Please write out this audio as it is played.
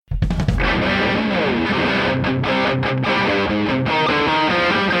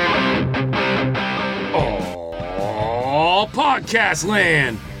Oh, podcast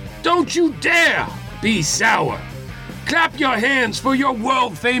land! Don't you dare be sour! Clap your hands for your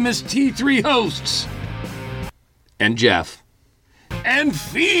world-famous T3 hosts! And Jeff. And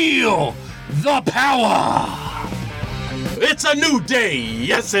feel the power! It's a new day!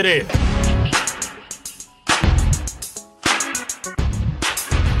 Yes, it is!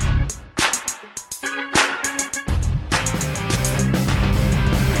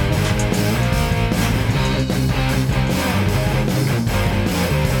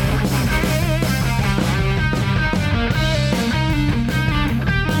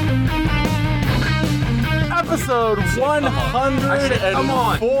 Episode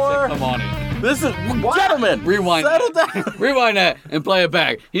 104. Come on in. This is, gentlemen, Rewind settle that. down. Rewind that and play it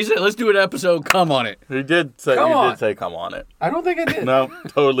back. He said, let's do an episode. Come on it. He did say, Come on. come on it. I don't think I did. No,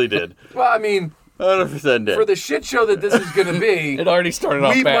 totally did. Well, I mean, 100% did. for the shit show that this is going to be, It already started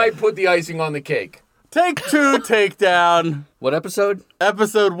off we bad. might put the icing on the cake. Take two, takedown. What episode?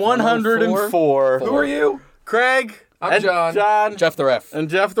 Episode 104. Who are you? Craig. I'm and John. Jeff the Ref. And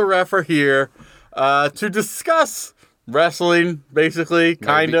Jeff the Ref are here to discuss wrestling, basically,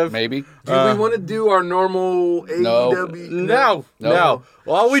 kind of. Maybe. Do we want to do our normal No. AEW? No.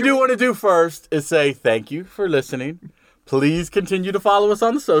 All we do want to do first is say thank you for listening. Please continue to follow us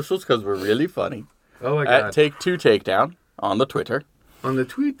on the socials because we're really funny. Oh my At god. Take Two Takedown on the Twitter. On the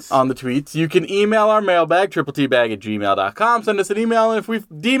tweets. On the tweets. You can email our mailbag, tripletbag@gmail.com. Send us an email, and if we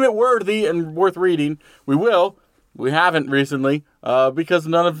deem it worthy and worth reading, we will. We haven't recently because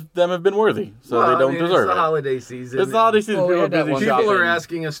none of them have been worthy, so they don't deserve it's the it. holiday season. It's the holiday season. Well, we People are had that busy one shopping. People are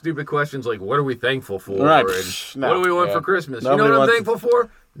asking us stupid questions like, what are we thankful for? Right. And No. what do we want Yeah. for Christmas? Nobody you know what I'm wants- thankful for?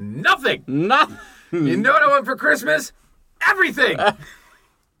 Nothing. Nothing. You know what I want for Christmas? Everything.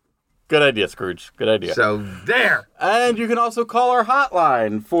 Good idea, Scrooge. Good idea. So there. And you can also call our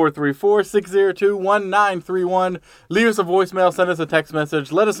hotline, 434-602-1931. Leave us a voicemail, send us a text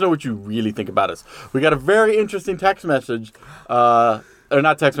message. Let us know what you really think about us. We got a very interesting text message, or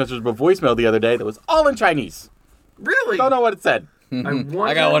not text message, but voicemail the other day that was all in Chinese. Really? Don't know what it said.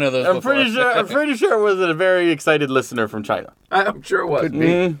 I got one of those I'm before. pretty sure it was a very excited listener from China. I'm sure it was. Could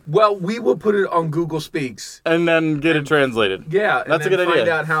be. Well, we will put it on Google Speaks. And then get it translated. Yeah. That's a and good then find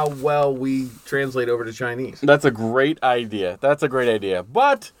idea. out how well we translate over to Chinese. That's a great idea.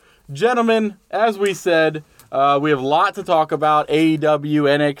 But, gentlemen, as we said, we have a lot to talk about. AEW,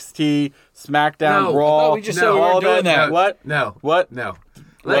 NXT, SmackDown, No, Raw. I thought we just said we all weren't doing that. What? No. What? No.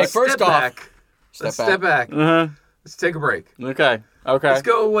 Well, Let's first step off- back. Let's step back. Uh-huh. Let's take a break. Okay. Let's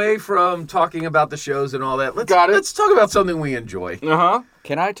go away from talking about the shows and all that. Got it. Let's talk about something we enjoy. Uh-huh.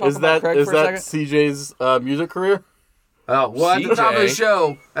 Can I talk Is about that Craig for a second? CJ's music career? Oh, well, at the top of the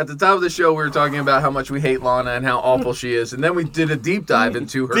CJ. show, we were talking about how much we hate Lana and how awful she is, and then we did a deep dive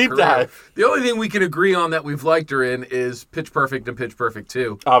into her Deep career. dive. The only thing we can agree on that we've liked her in is Pitch Perfect and Pitch Perfect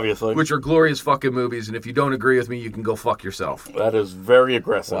 2, Obviously. which are glorious fucking movies, and if you don't agree with me, you can go fuck yourself. That is very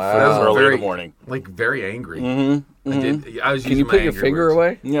aggressive Wow. for That this was early in the morning. Like, very angry. Mm-hmm. I was Can using you my put your angry finger words.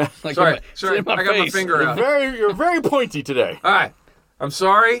 away? Yeah. Like, Sorry, it's in I got my face. finger out. You're very pointy today. All right, I'm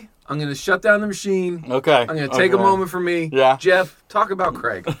sorry. I'm going to shut down the machine. Okay. I'm going to take a moment for me. Yeah. Jeff, talk about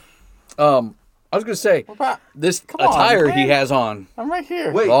Craig. I was going to say, this on, attire he man. has on, I'm right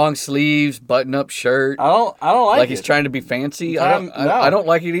here. Wait. long sleeves, button-up shirt, I don't like like it. he's trying to be fancy. No. I don't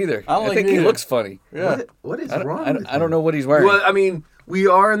like it either. I don't like think it he either. looks funny. Yeah. What is I wrong don't, with I don't know what he's wearing. Well, I mean, we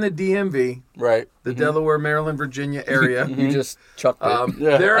are in the DMV, Right. the Delaware, Maryland, Virginia area. You just chucked it.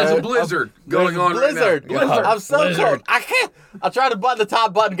 Yeah. There is a blizzard going on Blizzard. right now. Blizzard. I'm so Blizzard. cold. I can't. I tried to button the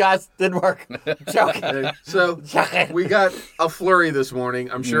top button, guys. Didn't work. Joking. So we got a flurry this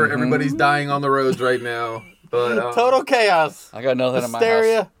morning. I'm sure everybody's dying on the roads right now. But Total chaos. I got nothing in my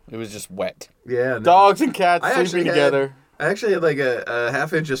Hysteria. house. It was just wet. yeah, no. Dogs and cats I actually sleeping had- together. I actually had like a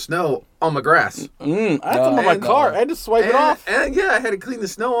half inch of snow on my grass. I had some on my and- car. I had to swipe it off. And yeah, I had to clean the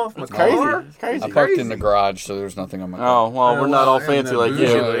snow off my Crazy. car. It's crazy. I parked in crazy. the garage, so there's nothing on my Oh well, we're not all I am fancy that like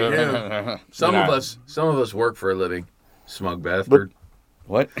bougie you. like him. Some You're of us work for a living. Smug bastard.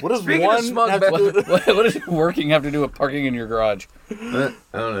 What? What does Speaking of one smug have to do? What does working have to do with parking in your garage? I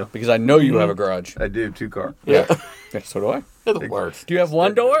don't know. Because I know you have a garage. I do 2-car. Yeah. Yeah, so do I. They're the worst. Do you have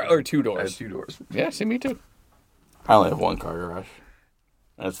one door or two I have doors? 2 doors. Yeah, see me too. I only have one car garage.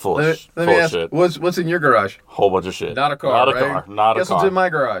 And it's full Let of me ask, shit. what's in your garage? Whole bunch of shit. Not a car, Not a right? car. Not Guess a what's car. in my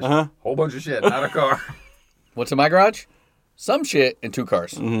garage? Uh-huh. Whole bunch of shit. Not a car. What's in my garage? Some shit and 2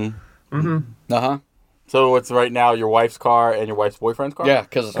 cars. Uh-huh. So it's right now your wife's car and your wife's boyfriend's car? Yeah,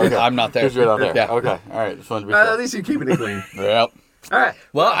 because I'm not there. Because you're not there. Yeah. Okay. All right. Just wanted to be At sure. least you're keeping it clean. Yep. All right.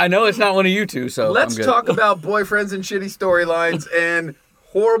 Well, I know it's not one of you two, so Let's I'm good. talk about boyfriends and shitty storylines and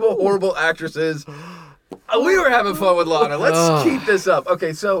horrible, horrible actresses. We were having fun with Lana. Let's keep this up.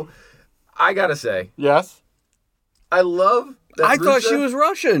 Okay, so I gotta say, Yes. I love that I thought she Rusev- was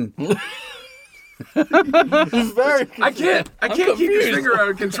Russian. He's very. I can't keep his confused. finger out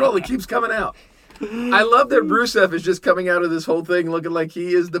of control. It keeps coming out. I love that Rusev is just coming out of this whole thing looking like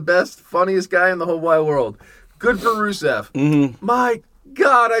he is the best, funniest guy in the whole wide world. Good for Rusev. Mm-hmm. My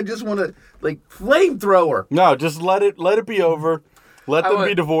God, I just want to flamethrower. No, just let it be over. Let them want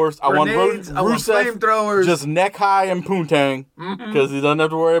be divorced. I want grenades, I want Rusev flamethrowers. just neck high and poontang because he doesn't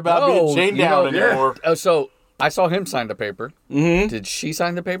have to worry about being chained down yeah. anymore. So I saw him sign the paper. Mm-hmm. Did she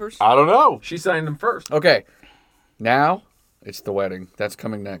sign the papers? I don't know. She signed him first. Okay. Now it's the wedding. That's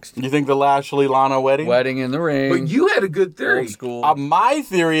coming next. You think the Lashley Lana wedding? Wedding in the ring. But you had a good theory. Old school. My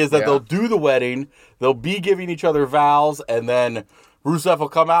theory is that Yeah. they'll do the wedding, they'll be giving each other vows, and then Rusev will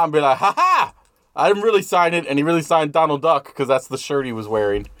come out and be like, "Ha ha! I didn't really sign it," and he really signed Donald Duck because that's the shirt he was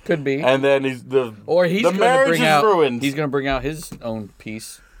wearing. Could be. And then he's Or he's the going to marriage bring is out. ruined. He's going to bring out his own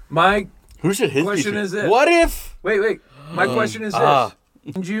piece. My Who should his question be? is this. What if? wait. My question is this. Ah.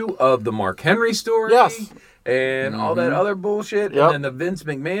 You of the Mark Henry story. Yes. And all that other bullshit. Yep. And then the Vince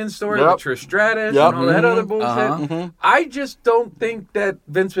McMahon story Yep. with Trish Stratus Yep. and all that other bullshit. Uh-huh. I just don't think that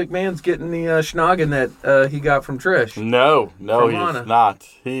Vince McMahon's getting the schnoggin that he got from Trish. No, From he Lana. is not.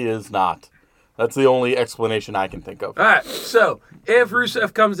 He is not. That's the only explanation I can think of. All right. So if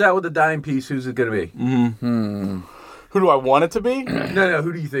Rusev comes out with a dime piece, who's it going to be? Who do I want it to be? No.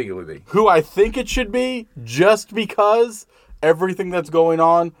 Who do you think it would be? Who I think it should be, just because everything that's going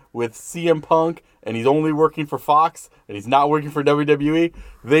on with CM Punk, and he's only working for Fox, and he's not working for WWE,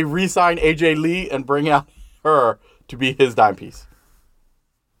 they re-sign AJ Lee and bring out her to be his dime piece.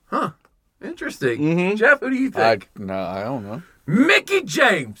 Interesting. Jeff, who do you think? I don't know. Mickey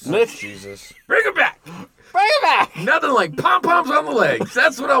James. Jesus. Bring it back. Bring it back! Nothing like pom-poms on the legs.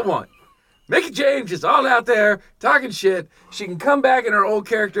 That's what I want. Mickey James is all out there talking shit. She can come back in her old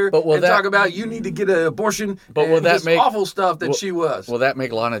character But will and that- talk about you need to get an abortion But will and that this make- awful stuff that will- she was. Will that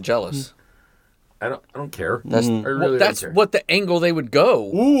make Lana jealous? I don't care. That's I really that's don't care. what the angle they would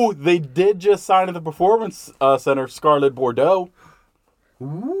go. Ooh, they did just sign at the Performance Center Scarlett Bordeaux.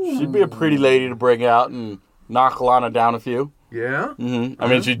 She'd be a pretty lady to bring out and knock Lana down a few. Yeah? I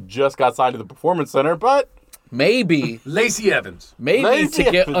mean, she just got signed to the Performance Center, but Maybe Lacey Evans. to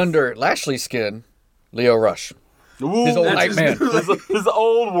get under Lashley's skin, Leo Rush. ooh, His old That's hype his man. new- his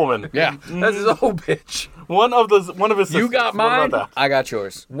old woman. Yeah. That's his old bitch. One of his sisters. You got What mine. about that? I got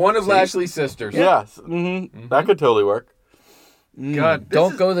yours. One of Lashley's sisters. Yes, that could totally work. God, this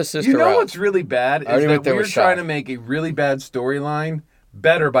Don't is- go the sister You know route. what's really bad already is went that there we're with trying Shy. to make a really bad storyline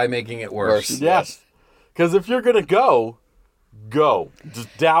better by making it worse. Worse. Yes, because if you're gonna go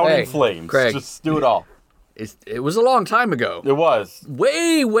just down Hey, in flames. Craig. Just do it all. It was a long time ago. It was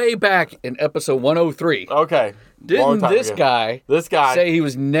Way back in episode 103. okay. Long Didn't time this ago. guy say he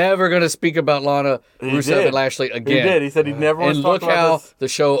was never going to speak about Lana, Rusev, did. and Lashley He again? did. He said he never wants And to talk look about how this. the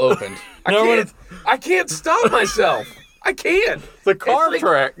show opened. I can't stop myself. I can't. It's a car It's like-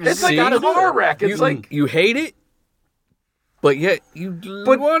 track. It's like See? a car wreck. It's like you hate it, but yet you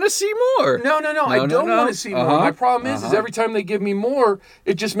want to see more. no. I don't want to see more. Uh-huh. My problem is every time they give me more,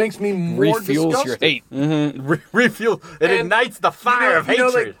 it just makes me more Refuels disgusted. your hate. Refuel. It And, ignites the fire of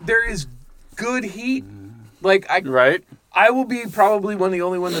hatred. like, there is good heat. Like right? I will be probably one of the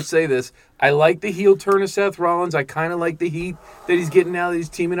only ones that say this. I like the heel turn of Seth Rollins. I kind of like the heat that he's getting now that he's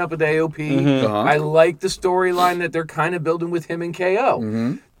teaming up with AOP. Uh-huh. I like the storyline that they're kind of building with him and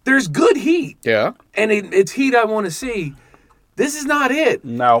KO. There's good heat, Yeah. and it's heat I want to see. This is not it.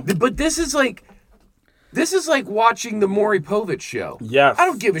 No. But this is like watching the Maury Povich show. Yes. I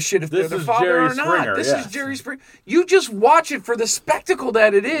don't give a shit if This they're the is father Jerry or not. Springer, This yes. is Jerry Springer. You just watch it for the spectacle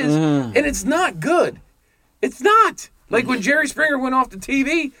that it is, and it's not good. It's not. Like when Jerry Springer went off the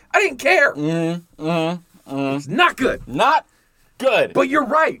TV, I didn't care. It's not good. Not good. But you're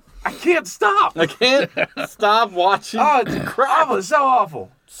right. I can't stop. I can't stop watching. Oh, it's awful. It's so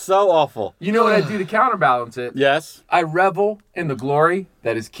awful. So awful. You know what I do to counterbalance it? Yes. I revel in the glory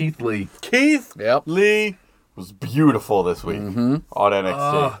that is Keith Lee. Keith Yep. Lee was beautiful this week on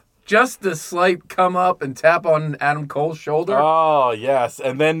NXT. Just the slight come up and tap on Adam Cole's shoulder. Oh, yes.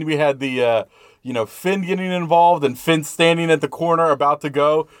 And then we had the, Finn getting involved and Finn standing at the corner about to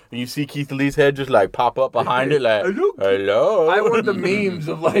go. And you see Keith Lee's head just like pop up behind it like, hello. I want the memes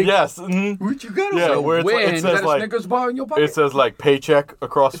of like, Yes. Mm-hmm. what you got? Yeah, where it's like, when- it You got says a like, Snickers bar in your pocket? it says like paycheck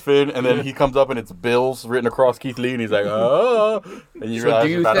across Finn, and then he comes up and it's bills written across Keith Lee, and he's like, oh. And you So realize do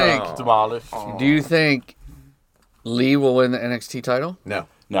you you're about to think- get demolished. Do you think Lee will win the NXT title? No.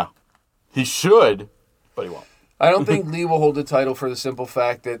 No. He should, but he won't. I don't think Lee will hold the title for the simple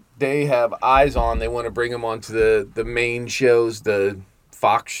fact that they have eyes on. They want to bring him onto the main shows, the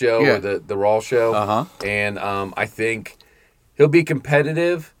Fox show or the Raw show. Uh-huh. And I think he'll be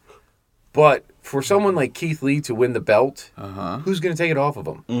competitive. But for someone like Keith Lee to win the belt, who's going to take it off of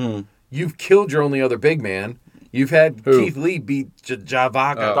him? Mm-hmm. You've killed your only other big man. You've had Keith Lee beat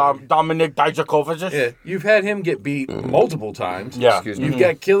Javaga. Dominic Dijakovic. Yeah, you've had him get beat multiple times. Yeah. Excuse me. You've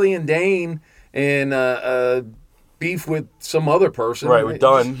got Killian Dane and beef with some other person. Right, with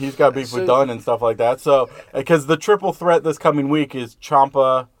Dunn. He's got beef with Dunn and stuff like that. So, because the triple threat this coming week is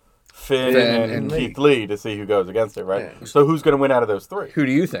Ciampa, Finn, and Keith Lee to see who goes against it, right? Yeah. So, who's going to win out of those three? Who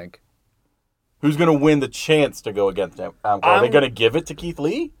do you think? Who's going to win the chance to go against him? Are they going to give it to Keith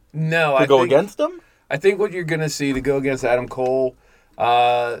Lee No, to I go think, against him? I think what you're going to see to go against Adam Cole,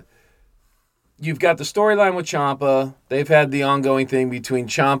 you've got the storyline with Ciampa. They've had the ongoing thing between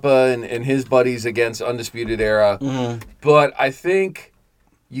Ciampa and his buddies against Undisputed Era. Mm-hmm. But I think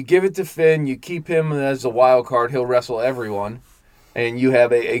you give it to Finn, you keep him as a wild card, he'll wrestle everyone, and you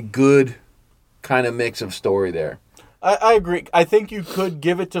have a good kind of mix of story there. I agree. I think you could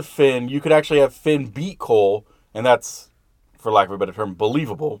give it to Finn. You could actually have Finn beat Cole, and that's, for lack of a better term,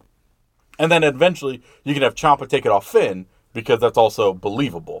 believable. And then eventually you can have Ciampa take it off Finn, because that's also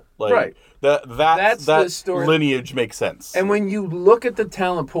believable. Like, right. That's the story. Lineage makes sense. And when you look at the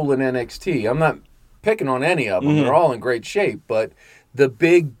talent pool in NXT, I'm not picking on any of them. Mm-hmm. They're all in great shape. But the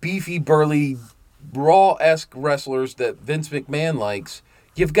big, beefy, burly, Raw-esque wrestlers that Vince McMahon likes,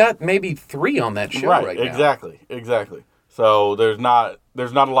 you've got maybe 3 on that show right now. Exactly. So there's not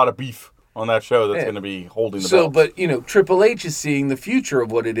a lot of beef on that show that's going to be holding the belt. But, Triple H is seeing the future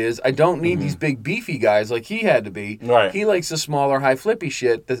of what it is. I don't need these big beefy guys like he had to be. Right. He likes the smaller, high flippy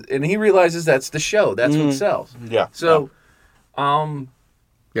shit, and he realizes that's the show. That's what sells. Yeah. So,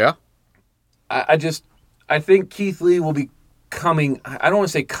 Yeah. I think Keith Lee will be coming, I don't want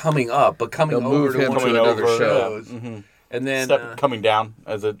to say coming up, but coming They'll over move to him one to of the another other show. shows. And then coming down,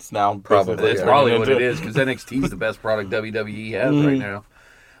 as it's now. Probably, basically that's yeah. probably turning what it into. is, because NXT is the best product WWE has right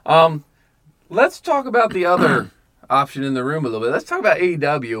now. Let's talk about the other option in the room a little bit. Let's talk about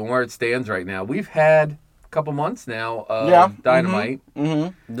AEW and where it stands right now. We've had a couple months now of Dynamite.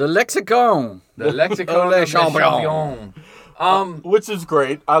 The Lexicon. The Lexicon Le des Champions. Champions. Which is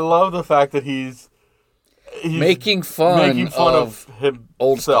great. I love the fact that he's Making fun of himself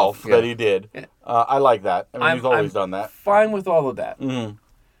old stuff, that he did. I like that. I mean, he's always done that. Fine with all of that. Mm-hmm.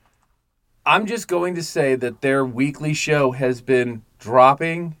 I'm just going to say that their weekly show has been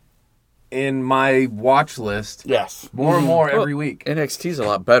dropping in my watch list Yes. more and more every week. NXT's a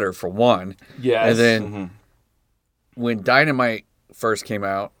lot better, for one. Yes. And then when Dynamite first came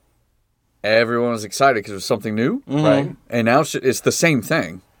out, everyone was excited because it was something new. Right. And now it's the same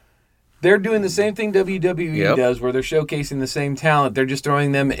thing. They're doing the same thing WWE Yep. does, where they're showcasing the same talent. They're just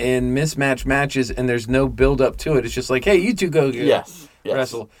throwing them in mismatched matches, and there's no build up to it. It's just like, hey, you two go Yes.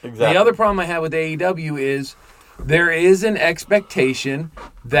 wrestle. Exactly. The other problem I have with AEW is there is an expectation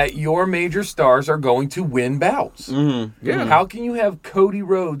that your major stars are going to win bouts. Yeah. How can you have Cody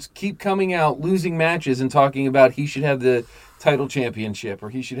Rhodes keep coming out, losing matches, and talking about he should have the title championship or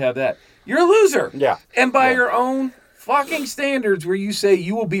he should have that? You're a loser. Yeah. And by your own fucking standards, where you say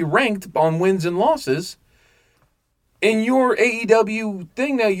you will be ranked on wins and losses, in your AEW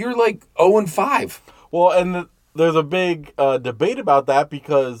thing now, you're like 0-5. Well, and there's a big debate about that,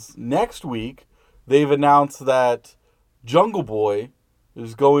 because next week they've announced that Jungle Boy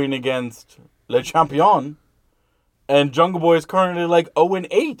is going against Le Champion, and Jungle Boy is currently like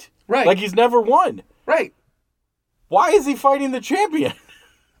 0-8. Right. Like he's never won. Right. Why is he fighting the champion?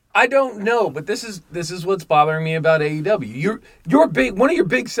 I don't know, but this is what's bothering me about AEW. Your big one of your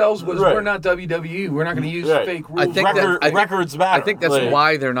big sells was Right. we're not WWE. We're not going to use fake rules. I think Records matter. I think that's Like,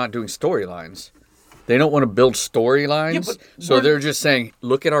 why they're not doing storylines. They don't want to build storylines, Yeah, but so we're- they're just saying,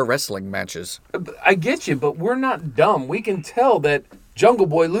 look at our wrestling matches. I get you, but we're not dumb. We can tell that Jungle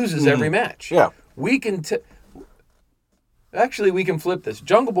Boy loses every match. Yeah. We can Actually, we can flip this.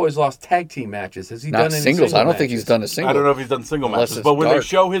 Jungle Boy's lost tag team matches. Has he Not done any singles. I don't think he's matches? done a single. I don't know if he's done single Unless matches, it's but when dark. they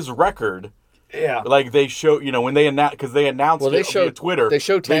show his record, Yeah. like they show, when they announced, because they announced Well, they it show via Twitter. They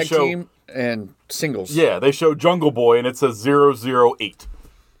show tag team and singles. Yeah, they show Jungle Boy, and it says 0-0-8.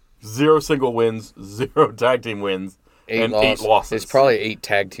 0 single wins, 0 tag team wins, and 8 losses. It's probably 8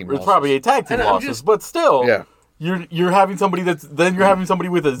 tag team It's losses. probably 8 tag team And I'm losses, just- but still, Yeah. you're having somebody with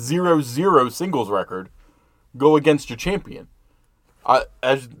a 0-0 singles record go against your champion.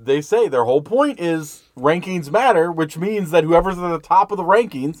 As they say, their whole point is rankings matter, which means that whoever's at the top of the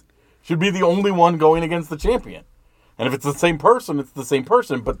rankings should be the only one going against the champion. And if it's the same person, it's the same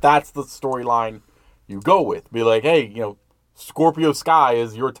person. But that's the storyline you go with. Be like, hey, Scorpio Sky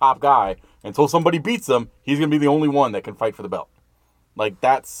is your top guy. Until somebody beats him, he's going to be the only one that can fight for the belt. Like,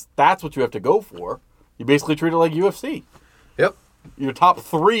 that's what you have to go for. You basically treat it like UFC. Yep. Your top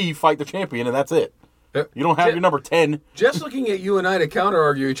 3 fight the champion, and that's it. Yep. You don't have your number 10. Just looking at you and I to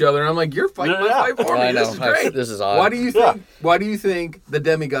counter-argue each other, and I'm like, you're fighting my fight for me. I know. This is great. This is odd. Why do you think the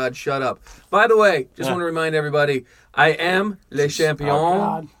demigod shut up? By the way, just want to remind everybody, I am Le Champion.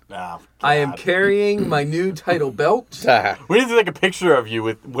 Oh, God. I am carrying my new title belt. We need to take a picture of you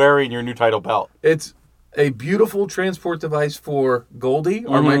with wearing your new title belt. It's a beautiful transport device for Goldie,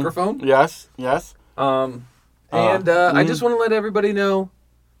 our microphone. Yes. I just want to let everybody know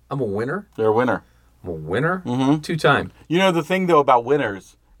I'm a winner. You're a winner. I'm a winner. 2-time. The thing, though, about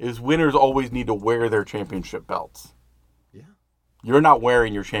winners is winners always need to wear their championship belts. Yeah. You're not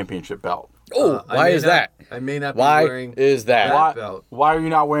wearing your championship belt. Oh, why is that? I may not be Why wearing is that? belt. Why are you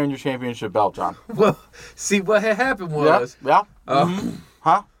not wearing your championship belt, John? Well, see, what had happened was... Yeah?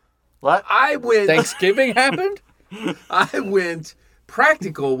 Huh? What? I went... Thanksgiving happened? I went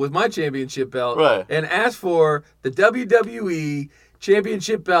practical with my championship belt and asked for the WWE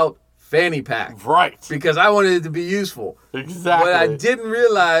championship belt fanny pack. Right. Because I wanted it to be useful. Exactly. What I didn't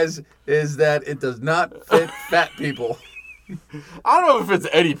realize is that it does not fit fat people. I don't know if it's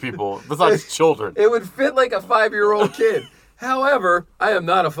any people besides children. It would fit like a 5-year-old kid. However, I am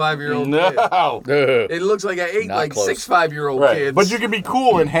not a 5-year-old kid. No. It looks like I ate Not like close. 6 5-year-old Right. kids. But you can be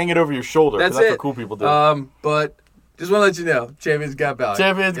cool and hang it over your shoulder. That's That's it. what cool people do. But just want to let you know, Champion's got belt.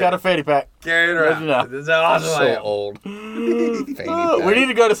 Champion's got a fanny pack. Carry it around. Let you know. That's how awesome I So am. old. We need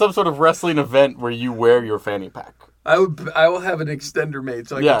to go to some sort of wrestling event where you wear your fanny pack. I will have an extender made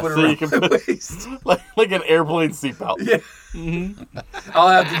so I can put it around my waist. like an airplane seatbelt. Yeah. I'll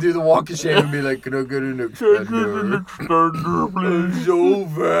have to do the walk of shame and be like, can I get an extender? I'm so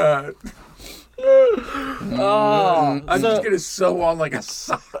fat. I'm just going to sew on like a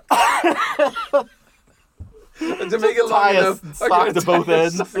sock. To make it long tie a enough, sock to both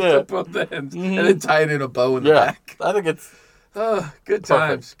ends. To Yeah. both ends. And then tie it in a bow in the back. I think it's... Oh, good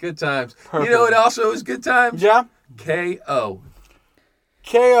times. Good times. You know what also is good times? Yeah. KO.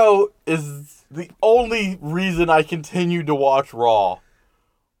 KO is the only reason I continue to watch Raw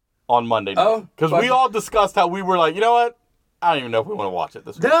on Monday night. Oh, Because we all discussed how we were like, you know what? I don't even know if we want to watch it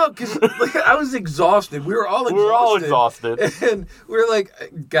this week. No, because I was exhausted. We were all exhausted. We were all exhausted. And we were like,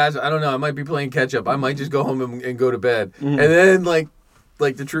 guys, I don't know. I might be playing catch up. I might just go home and go to bed. And then, like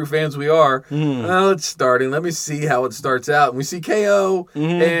the true fans we are, well, it's starting. Let me see how it starts out. And we see KO,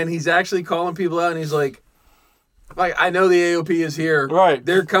 and he's actually calling people out, and he's like, I know the AOP is here. Right.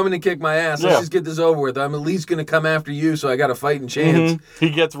 They're coming to kick my ass. Let's just get this over with. I'm at least going to come after you, so I got a fighting chance. He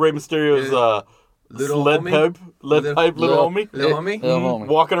gets Rey Mysterio's Little lead homie? pipe, little homie. Little homie? Little homie.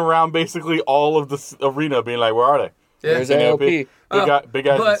 Walking around basically all of the arena being like, where are they? Yeah. There's AOP. Big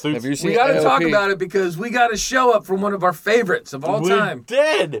guys in but suits. Have you seen We got to AOP? talk about it because we got a show up from one of our favorites of all We time.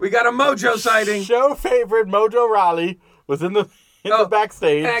 did. We got a Mojo sighting. Show favorite Mojo Rawley was in the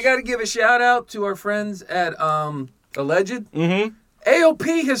backstage. And I got to give a shout out to our friends at Alleged.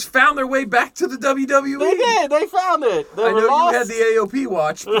 AOP has found their way back to the WWE. They did. They found it. They I were know lost. you had the AOP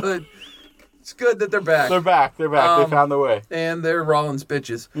watch, but it's good that they're back. They're back. They're back. They found their way. And they're Rollins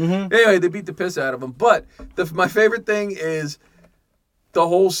bitches. Anyway, they beat the piss out of them. But my favorite thing is the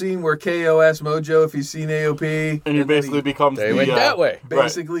whole scene where KO asks Mojo if he's seen AOP. And he basically becomes They the... went that way.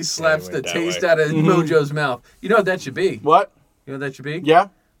 basically slaps They the went that taste way. out of Mojo's mouth. You know what that should be? What? You know what that should be? Yeah?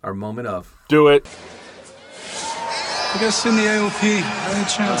 Our moment of. Do it. You guys seen the AOP? Any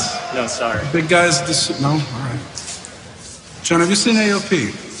chance? No, sorry. Big guys, this no. All right. John, have you seen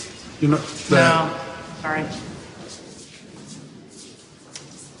AOP? You know. No, sorry.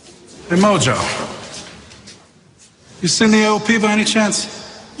 Hey, Mojo. You seen the AOP by any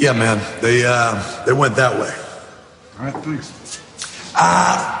chance? Yeah, man. They went that way. All right, thanks.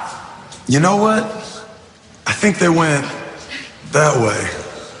 You know what? I think they went that way.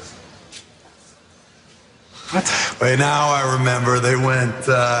 What? Wait, now I remember. They went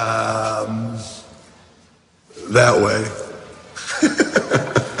that way.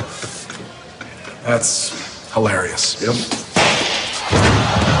 That's hilarious. Yep.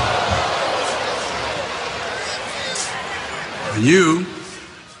 You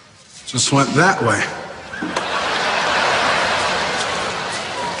just went that way.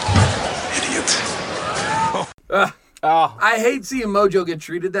 Idiot. I hate seeing Mojo get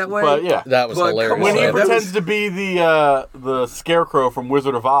treated that way. But yeah. That was But hilarious. come When he on, that pretends was- to be the Scarecrow from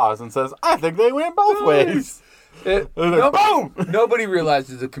Wizard of Oz and says, I think they went both ways. Boom! Nobody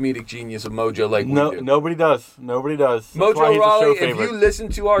realizes the comedic genius of Mojo like we do. Nobody does. Nobody does. That's why Mojo he's a show Raleigh, if favorite. you listen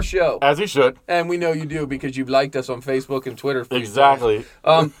to our show, As he should. and we know you do because you've liked us on Facebook and Twitter. For Exactly.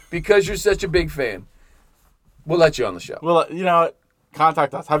 because you're such a big fan, we'll let you on the show. Well, you know what?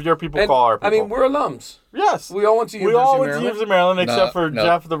 Contact us. Have your people And, call our people. I mean, we're alums. yes. We all went to We all University of went to Maryland. University of Maryland except for no.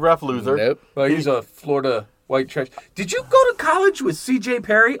 Jeff, the ref loser. Nope. Well, he's a Florida white trash. Did you go to college with C.J.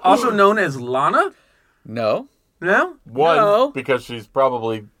 Perry, also known as Lana? No. No? One, No. because she's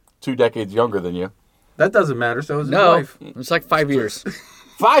probably 2 decades younger than you. That doesn't matter. So is his No. wife. It's like 5 years.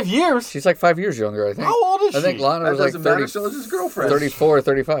 5 years? She's like 5 years younger, I think. How old is I think she? Lana That was like doesn't matter. 30, So is his girlfriend. 34 or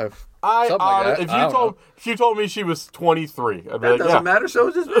 35. Something like that. If I don't you told me she was 23, I'd be That like, doesn't yeah. matter. So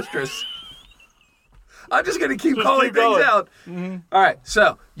is his mistress. I'm just going to keep Just calling keep things going. out. All right.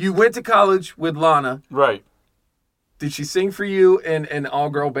 So you went to college with Lana. Right. Did she sing for you in an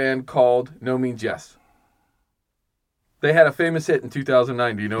all-girl band called No Means Yes? They had a famous hit in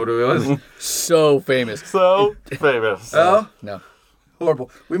 2009. Do you know what it was? So famous. So famous. Oh, No. horrible.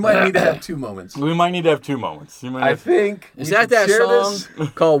 We might need to have 2 moments. We might need to have 2 moments. You might I have- think. Is we that should that share song this.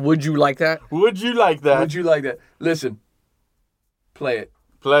 called Would You Like That? Would you like that? Would you like that? Listen. Play it.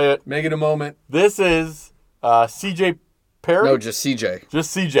 Play it. Make it a moment. This is CJ Perry? No, just CJ.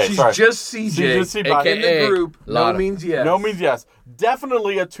 Just CJ. She's Sorry. just CJ. She's just CJ. in the AKA group. Lana. No Means Yes. No Means Yes.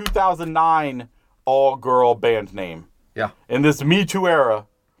 Definitely a 2009 all-girl band name. Yeah. In this Me Too era,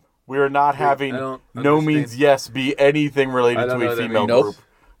 we are not having I don't No understand. Means Yes be anything I related don't to know a what that female means. group.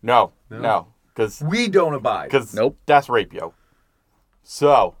 No. Because We don't abide. Nope. that's rape, yo.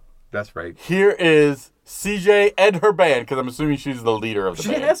 So, That's right. here is CJ and her band, because I'm assuming she's the leader of the She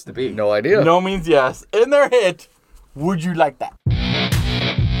band. has to be. No idea. No Means Yes. In their hit, Would You Like That?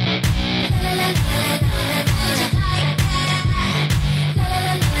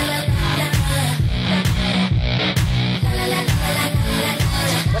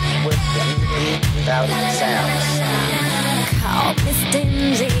 Call me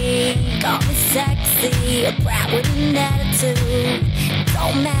stingy, call me sexy, a brat with an attitude.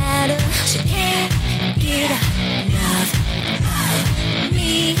 Don't matter, she can't get enough of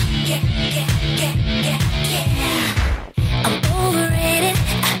me. Yeah. I'm overrated.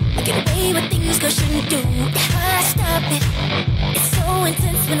 I get away with things girls shouldn't do. But stop it. It's so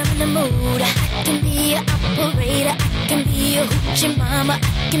intense when I'm in the mood. I can be an operator. I can be a hoochie mama.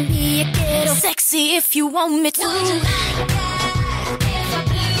 I can be a ghetto sexy if you want me to. Would you like that? If I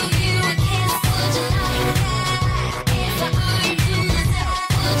blew you a kiss, would you like that? If I owe you a zip,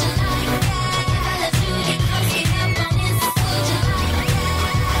 would you like that? If I let you get close, get up on this, would you like that?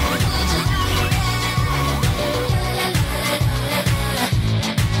 Would you like that?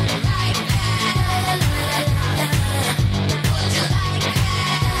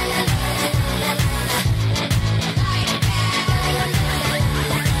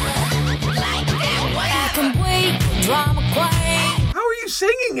 I can wait, drama queen. How are you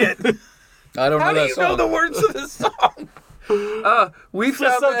singing it? I don't How know do that you song. know the words of the song? We It's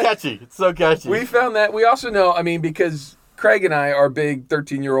just found so that. catchy. It's so catchy. We found that. We also know. I mean, because Craig and I are big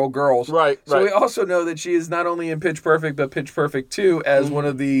 13-year-old girls, Right, So right. we also know that she is not only in Pitch Perfect, but Pitch Perfect 2 as one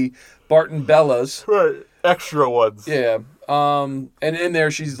of the Barton Bellas. Right. Extra ones. Yeah. And in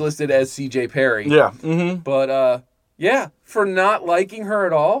there she's listed as CJ Perry. Yeah. Mm-hmm. But yeah, for not liking her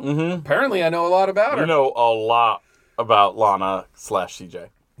at all. Apparently, I know a lot about her. You know a lot about Lana / CJ.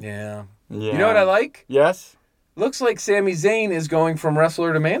 Yeah. Yeah. You know what I like? Yes. Looks like Sami Zayn is going from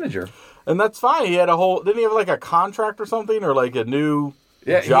wrestler to manager. And that's fine. He had a whole. Didn't he have like a contract or something, or like a new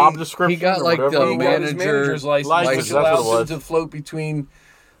Yeah, job he- description? he got, or like, whatever the He it got was? his manager manager's license, license, which that's what it allows him was. to float between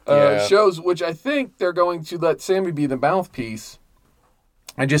Yeah. shows, which I think they're going to let Sammy be the mouthpiece.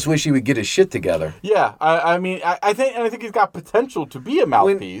 I just wish he would get his shit together. Yeah, I mean, I think he's got potential to be a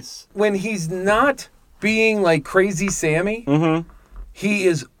mouthpiece. When he's not being like crazy Sammy, Mm-hmm. he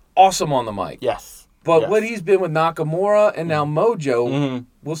is awesome on the mic. Yes, But yes. what he's been with Nakamura and now Mojo,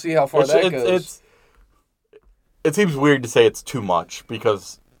 we'll see how far that goes. It seems weird to say it's too much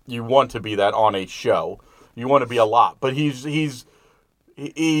because you want to be that on a show. You want to be a lot, but he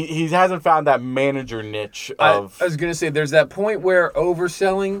hasn't found that manager niche of I was going to say, there's that point where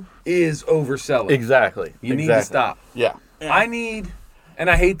overselling is overselling. exactly. You need to stop. Yeah. I need, and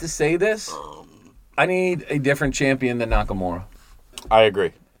I hate to say this, I need a different champion than Nakamura. I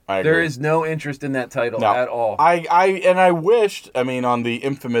agree. There is no interest in that title No. at all. I wished, I mean, on the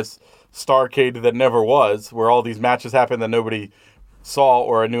infamous Starrcade that never was, where all these matches happened that nobody saw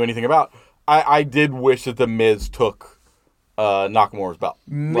or knew anything about, I did wish that The Miz took Nakamura's belt.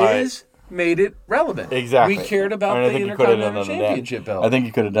 Miz made it relevant. Exactly. We cared about And I the think he could have done Intercontinental it again. Championship belt. I think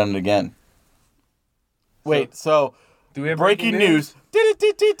he could have done it again. Wait, so Do we have breaking news.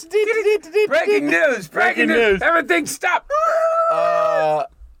 Breaking news! Breaking news! Everything stop!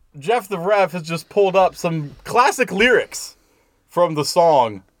 Jeff the Rev has just pulled up some classic lyrics from the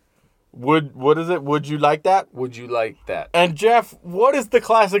song. What is it? Would you like that? Would you like that? And Jeff, what is the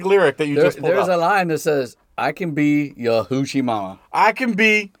classic lyric that you just pulled There's up? a line that says, "I can be your hoochie mama," I can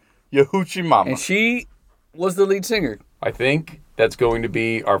be your hoochie mama. and she was the lead singer. I think that's going to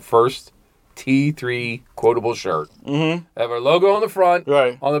be our first T3 quotable shirt. Mm-hmm. Have our logo on the front.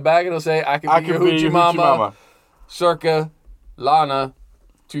 Right. On the back, it'll say, I can be your hoochie mama, circa Lana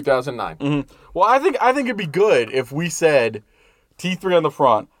 2009. Mm-hmm. Well, I think it'd be good if we said T3 on the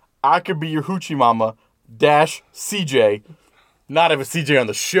front. I could be your hoochie mama dash CJ. Not have a CJ on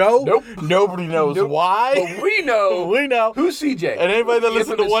the show. Nope. Nobody knows why. But we know. We know. Who's CJ? And anybody that The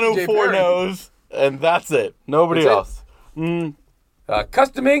listens to infamous 104 CJ Perry. knows. And that's it. Nobody That's else.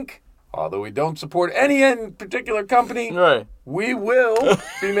 Custom Ink, although we don't support any in particular company, Right. we will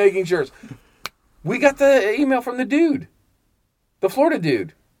be making shirts. We got the email from the dude, the Florida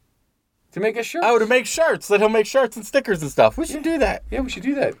dude, to make us shirts. Oh, to make shirts. That he'll make shirts and stickers and stuff. We should do that. Yeah, we should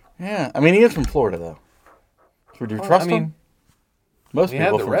do that. Yeah. I mean, he is from Florida, though. Would you trust him? Most he had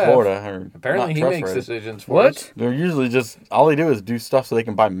people the from Rev. Florida are Apparently not he makes trustworthy. decisions for us. What? They're usually just, all they do is do stuff so they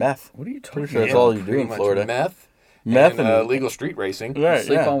can buy meth. What are you talking Pretty sure that's about? all you do Pretty in much Florida. Meth Meth and and legal street racing. Right,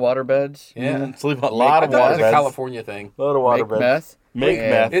 Sleep yeah. on water beds. Yeah. Mhm. Sleep on a lot I of thought it water was a beds. California thing. A lot of water Make beds. meth. Make Yeah.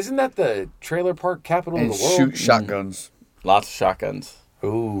 meth. Isn't that the trailer park capital And of the world? shoot shotguns. Lots of shotguns.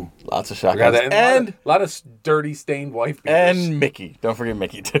 Ooh. Lots of Forgot shotguns. that. And a lot of dirty stained wife beaters. and Mickey. Don't forget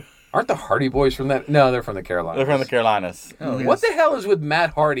Mickey too. Aren't the Hardy Boys from that? No, they're from the Carolinas. They're from the Carolinas. What the hell is with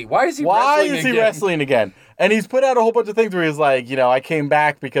Matt Hardy? Why is he Why wrestling is he again? wrestling again? And he's put out a whole bunch of things where he's like, you know, I came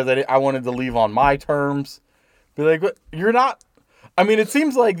back because I wanted to leave on my terms. Be like, "What? You're not. I mean, it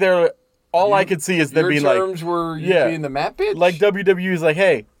seems like they're. All I could see is them Your being terms like, were you yeah. being the Matt bitch? like WWE is like,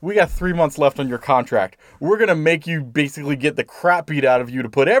 hey, we got 3 months left on your contract. We're gonna make you basically get the crap beat out of you to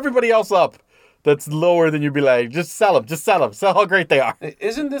put everybody else up. That's lower than you'd be like, just sell them, sell how great they are.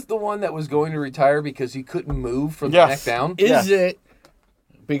 Isn't this the one that was going to retire because he couldn't move from the Yes. neck down? Yes. Is it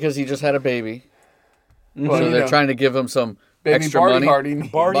because he just had a baby? Well, So you they're know, trying to give him some baby extra Barty money. Hardy.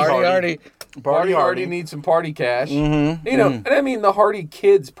 Barty Hardy. Barty Hardy needs some party cash. Mm-hmm. You know, and I mean, the Hardy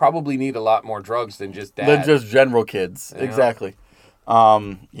kids probably need a lot more drugs than just that. Than just general kids. Yeah. Exactly.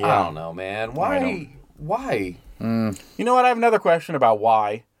 Yeah. I don't know, man. Why? Why? You know what? I have another question about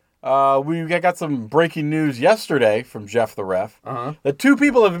why. We got some breaking news yesterday from Jeff the Ref that 2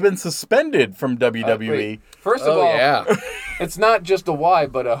 people have been suspended from WWE. Wait. First of Oh, all, yeah. it's not just a why,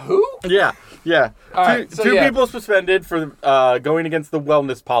 but a who? Yeah. All right, so two yeah. people suspended for going against the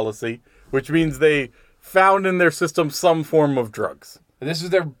wellness policy, which means they found in their system some form of drugs. This is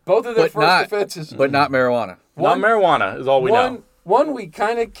both of their But first not, offenses. but not marijuana. Not marijuana is all we know. One we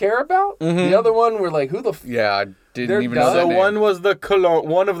kind of care about. The other one we're like, who the f- Yeah, I didn't They're even done. know that So name. one was the Cologne,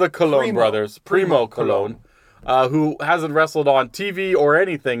 one of the Cologne Primo. brothers, Primo Cologne. Cologne, who hasn't wrestled on TV or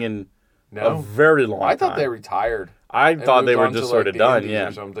anything in a very long time. I thought they retired. I and thought they moved were on to, just like, sort of the done, Indies yeah.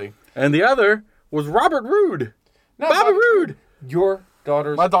 or something. And the other was Robert Roode. No, Bobby Roode. Your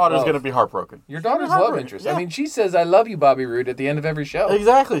daughter's My daughter's love. going to be heartbroken. Your daughter's She's love heartbroken, interest. yeah. I mean, she says, I love you, Bobby Roode, at the end of every show.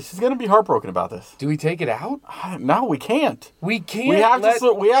 Exactly. She's going to be heartbroken about this. Do we take it out? No, we can't. We can't We have let...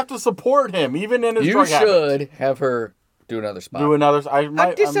 to. We have to support him, even in his You drug habit. should have her do another spot. Do another.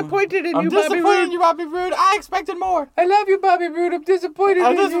 I'm disappointed in I'm you, Bobby disappointed in Roode. you, Bobby Roode. I expected more. I love you, Bobby Roode. I'm disappointed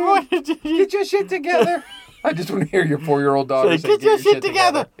I'm in disappointed in you. you. Get your shit together. I just want to hear your 4-year-old daughter Say, say, "Get your shit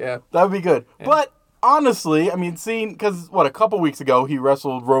together." Yeah. That would be good. But honestly, I mean, because a couple weeks ago he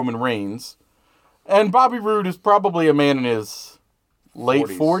wrestled Roman Reigns, and Bobby Roode is probably a man in his late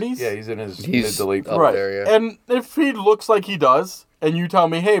 40s. Yeah, he's in his He's mid to late up 40s. Right. there, yeah. And if he looks like he does, and you tell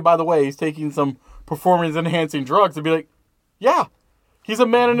me, hey, by the way, he's taking some performance-enhancing drugs, I'd be like, yeah, he's a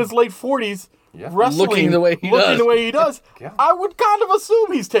man in his late 40s, wrestling, Looking the way he looking does. the way he does. Yeah. I would kind of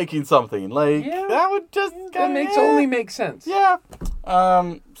assume he's taking something. Like, Yeah. that would just... That makes yeah. only make sense. Yeah.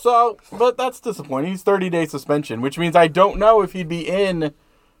 But that's disappointing. He's 30-day suspension, which means I don't know if he'd be in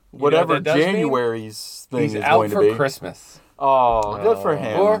whatever that does mean? January's thing He's is out going for to be. Christmas. Oh, good for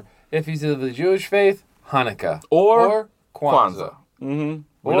him. Or, if he's of the Jewish faith, Hanukkah. Or Kwanzaa. We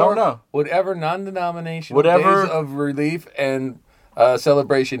Or don't know. Whatever non-denominational Whatever- days of relief and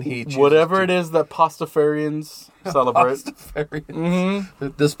celebration he chooses. Whatever it is that Pastafarians celebrate.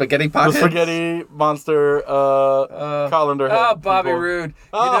 The spaghetti The potheads. spaghetti monster colander head. Oh, Bobby people. Roode.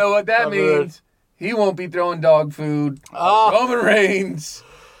 Oh, You know what that Bobby Roode. means? He won't be throwing dog food. Oh. Roman Reigns.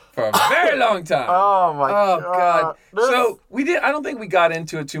 for a very long time. Oh my God. This- So I don't think we got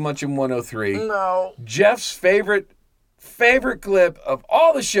into it too much in 103. no. Jeff's favorite clip of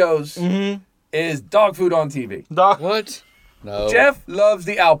all the shows is dog food on TV. Doc. What? No. Jeff loves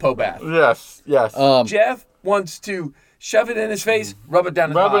the Alpo bath. Yes. Yes. Jeff wants to shove it in his face, rub it down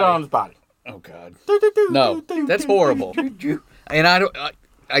his Rub body. it on his body. Oh God. No, that's horrible. And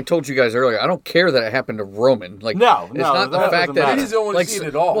I told you guys earlier, I don't care that it happened to Roman. Like, No, it's no, not the that fact doesn't that matter. He just don't want to like, see it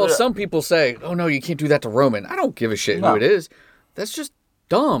at all. Well, Yeah. some people say, "Oh no, you can't do that to Roman." I don't give a shit No. who it is. That's just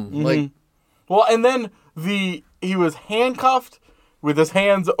dumb. Like, Well, and then he was handcuffed with his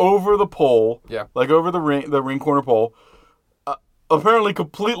hands over the pole. Yeah. Like over the ring corner pole. Apparently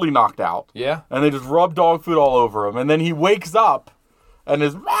completely knocked out. Yeah. And they just rub dog food all over him. And then he wakes up and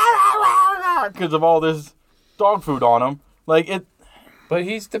is because of all this dog food on him. Like it. But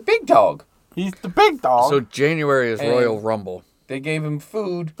he's the big dog. He's the big dog. so January is And- Royal Rumble. They gave him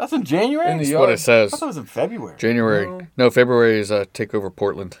food That's in January? in the I yard. What it says. thought it was in February. January. No, February is Takeover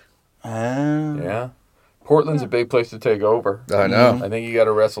Portland. Yeah. Portland's a big place to take over. I know. I think you got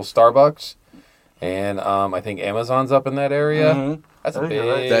to wrestle Starbucks, and I think Amazon's up in that area. That's a I think big.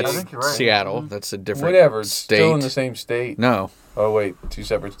 you're right. I That's think you're right. Seattle. That's a different whatever. It's state. still in the same state. No. Oh wait, two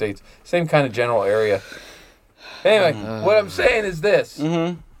separate states. Same kind of general area. Anyway, what I'm saying is this: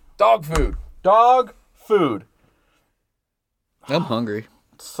 dog food. Dog food. I'm hungry.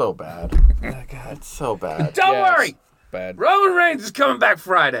 It's so bad. Oh, God, it's so bad. Don't Yes. worry, Bad. Roman Reigns is coming back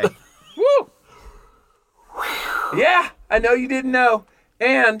Friday. Woo! Yeah, I know you didn't know,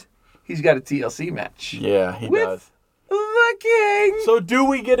 and he's got a TLC match. Yeah, he With- does. The King. So do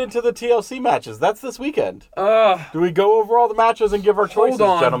we get into the TLC matches? That's this weekend. Uh, Do we go over all the matches and give our choices, hold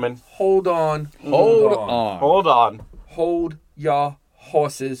on, gentlemen? hold on, Hold on. Hold on. hold ya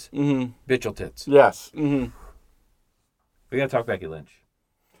horses, Mm-hmm. bitchel tits. Yes. Mm-hmm. We gotta talk Becky Lynch.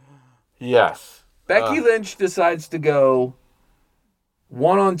 Yes. Becky Lynch decides to go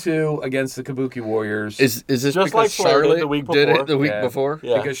 1-on-2 against the Kabuki Warriors. Is this Just because like Flair did Charlotte the week did before. it the week Yeah. before?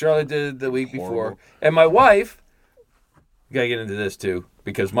 Yeah. Because Charlotte did it the week before. And my wife, you gotta get into this too,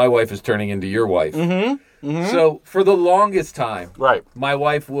 because my wife is turning into your wife. So for the longest time, Right. my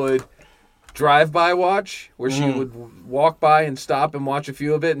wife would drive-by watch, where she would walk by and stop and watch a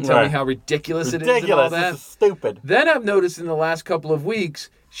few of it and tell me Right. how ridiculous it is and all Ridiculous. that. This is stupid. Then I've noticed in the last couple of weeks,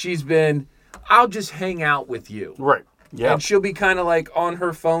 she's been, I'll just hang out with you. Right. Yeah. And she'll be kind of like on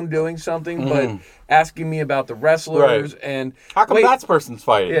her phone doing something, but asking me about the wrestlers and How come wait, that person's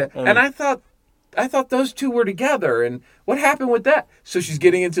fighting? yeah. And I thought those two were together, and what happened with that? So she's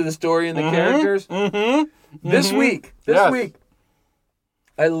getting into the story and the characters. This week, Yes.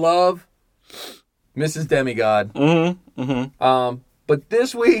 I love Mrs. Demigod. But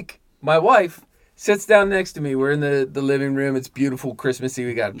this week, my wife sits down next to me. We're in the living room. It's beautiful, Christmassy.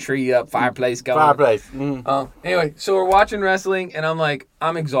 We got a tree up, fireplace going. Fireplace. Anyway, so we're watching wrestling, and I'm like,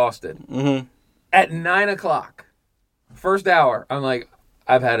 I'm exhausted. At 9 o'clock, first hour, I'm like,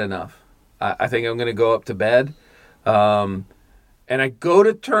 I've had enough. I think I'm going to go up to bed. And I go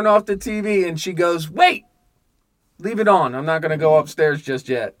to turn off the TV, and she goes, wait, leave it on. I'm not going to go upstairs just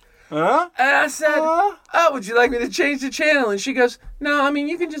yet. Huh? And I said, oh, would you like me to change the channel? And she goes, no, I mean,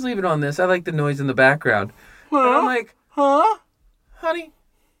 you can just leave it on this. I like the noise in the background. And I'm like, Huh? honey,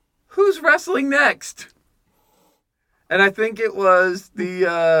 who's wrestling next? And I think it was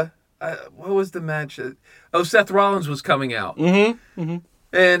the, what was the match? Seth Rollins was coming out.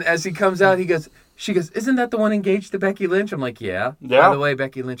 And as he comes out, she goes, isn't that the one engaged to Becky Lynch? I'm like, yeah. Yeah. By the way,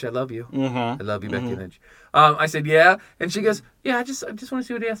 Becky Lynch, I love you. I love you, Becky Lynch. I said, yeah. And she goes, yeah, I just want to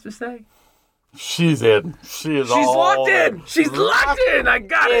see what he has to say. She's in. She's Locked in. She's locked in. I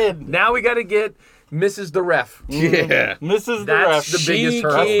got it. Now we got to get Mrs. the Ref. Yeah. Mrs. the That's Ref. the biggest She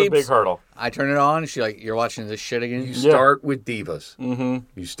hurdle. That's the keeps- big hurdle. I turn it on. She's like, "You're watching this shit again." You start with divas.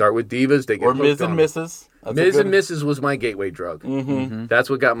 You start with divas. They get Or hooked Ms. on and them. Mrs. That's a Ms. good- and Mrs. was my gateway drug. That's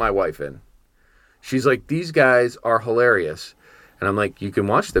what got my wife in. She's like, these guys are hilarious. And I'm like, you can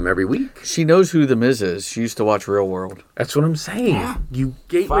watch them every week. She knows who the Miz is. She used to watch Real World. That's what I'm saying. You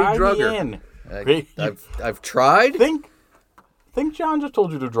gateway Find me drugger. in. I've tried. Think John just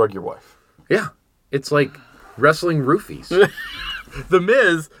told you to drug your wife. Yeah. It's like wrestling roofies. The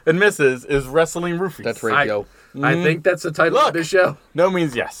Miz and Mrs. is wrestling roofies. That's radio. I think that's the title of Look. the show. No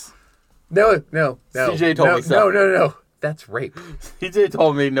means yes. No. CJ told me so. No. That's rape. TJ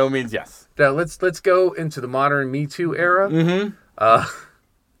told me no means yes. Now let's go into the modern Me Too era.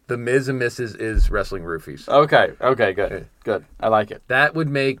 The Miz and Mrs. is wrestling roofies. Okay, good. I like it. That would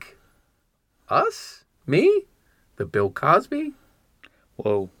make us, me, the Bill Cosby.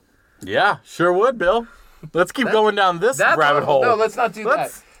 Whoa. Yeah, sure would, Bill. Let's keep going down this rabbit hole. No, let's not do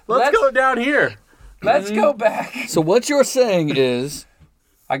Let's Let's go down here. Let's go back. So what you're saying is,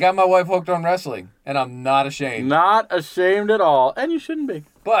 I got my wife hooked on wrestling, and I'm not ashamed. Not ashamed at all, and you shouldn't be.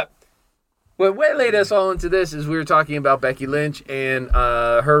 But what laid us all into this is we were talking about Becky Lynch and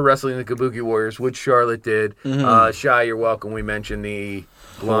her wrestling the Kabuki Warriors, which Charlotte did. Shy, you're welcome. We mentioned the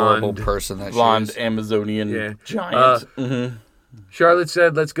horrible blonde person that Blonde she is. Amazonian giant. Charlotte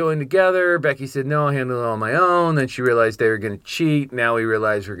said, let's go in together. Becky said, no, I'll handle it on my own. Then she realized they were going to cheat. Now we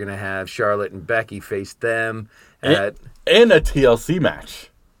realize we're going to have Charlotte and Becky face them at... In a TLC match.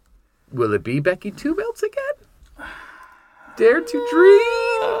 Will it be Becky 2 belts again? Dare to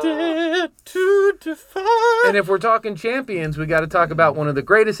dream. Dare to defy. And if we're talking champions, we got to talk about one of the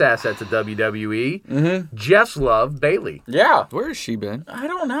greatest assets of WWE, Jeff's love, Bayley. Yeah. Where has she been? I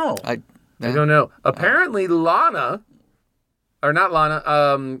don't know. I don't know. Apparently,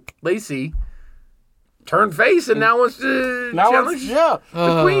 Lacey turned face and now wants to challenge the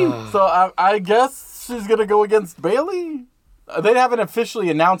Queen. So I guess she's going to go against Bayley? They haven't officially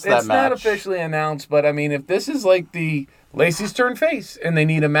announced that match. It's not officially announced, but I mean, if this is like the Lacey's turned face and they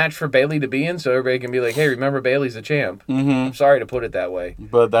need a match for Bayley to be in so everybody can be like, hey, remember Bayley's a champ. I'm sorry to put it that way.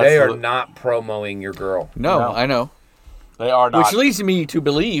 But they are not promoting your girl. No, I know. They are not. Which leads me to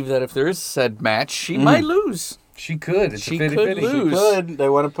believe that if there is said match, she might lose. She could. She could lose. She could. They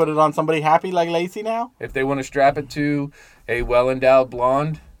want to put it on somebody happy like Lacey now? If they want to strap it to a well-endowed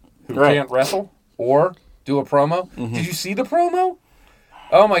blonde who can't wrestle or do a promo. Did you see the promo?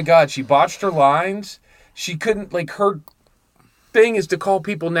 Oh, my God. She botched her lines. She couldn't, her thing is to call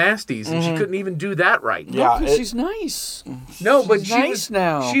people nasties, and she couldn't even do that right. Yeah, she's nice. No, but she's nice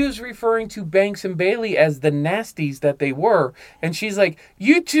now. She was referring to Banks and Bayley as the nasties that they were, and she's like,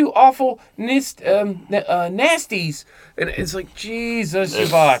 "You two awful nasties," and it's like, Jesus, you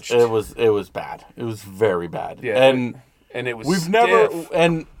botched. It was bad. It was very bad. Yeah, and it was. We've never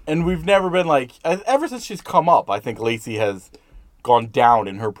we've never been like ever since she's come up. I think Lacey has gone down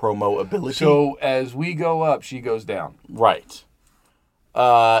in her promo ability. So as we go up, she goes down. Right.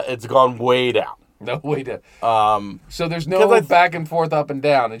 It's gone way down. No, way down. So there's no back and forth, up and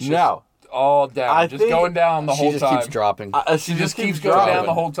down. It's just all down. Just going down the whole time. She just keeps dropping. She just keeps going down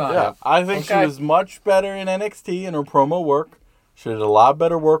the whole time. Yeah, I think she was much better in NXT in her promo work. She did a lot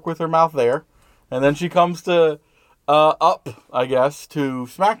better work with her mouth there. And then she comes to up, I guess, to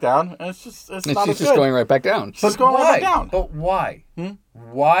SmackDown, and it's not as good. She's just going right back down. She's going right back down. But why?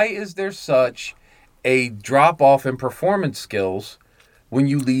 Why is there such a drop-off in performance skills when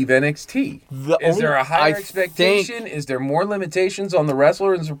you leave NXT? Is there a higher expectation? Is there more limitations on the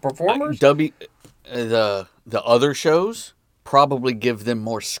wrestlers and performers? The other shows probably give them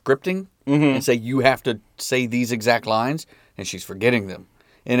more scripting and say you have to say these exact lines, and she's forgetting them.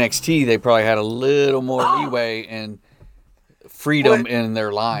 NXT, they probably had a little more leeway and freedom in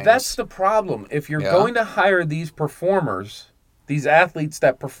their lines. That's the problem. If you're going to hire these performers, these athletes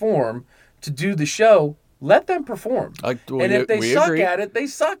that perform to do the show, let them perform. And if they suck at it, they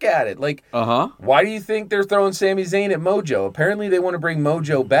suck at it. Why do you think they're throwing Sami Zayn at Mojo? Apparently they want to bring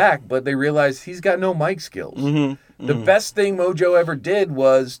Mojo back, but they realize he's got no mic skills. The best thing Mojo ever did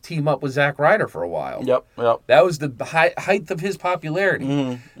was team up with Zack Ryder for a while. Yep. That was the height of his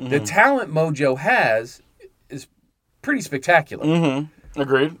popularity. The talent Mojo has is pretty spectacular.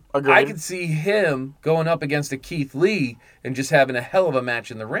 Agreed. I could see him going up against a Keith Lee and just having a hell of a match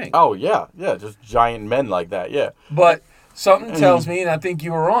in the ring. Oh, yeah. Yeah, just giant men like that, yeah. But something tells me, and I think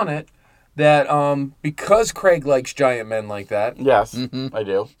you were on it, that because Craig likes giant men like that. Yes, I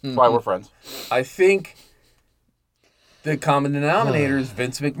do. That's why we're friends. I think the common denominator is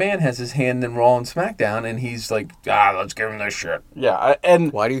Vince McMahon has his hand in Raw and SmackDown, and he's like, let's give him this shit. Yeah,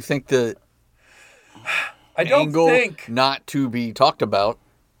 and why do you think the angle not to be talked about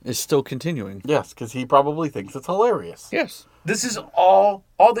is still continuing? Yes, because he probably thinks it's hilarious. Yes. This is all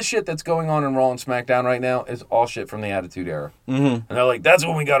the shit that's going on in Raw and SmackDown right now is all shit from the Attitude Era. And they're like, that's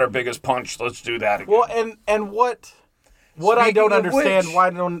when we got our biggest punch. Let's do that again. Well, and what I don't understand, why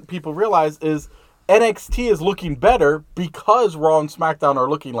don't people realize is NXT is looking better because Raw and SmackDown are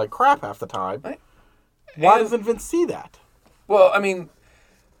looking like crap half the time. Why doesn't Vince see that? Well, I mean,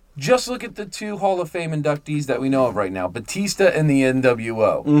 just look at the two Hall of Fame inductees that we know of right now, Batista and the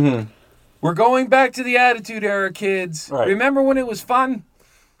NWO. We're going back to the Attitude Era, kids. Right. Remember when it was fun?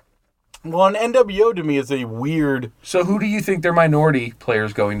 Well, an NWO to me is a weird... So who do you think their minority player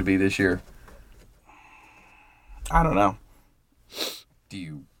is going to be this year? I don't know. Do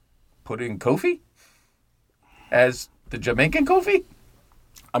you put in Kofi as the Jamaican Kofi?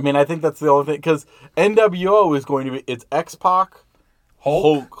 I mean, I think that's the only thing, because NWO is going to be, it's X-Pac,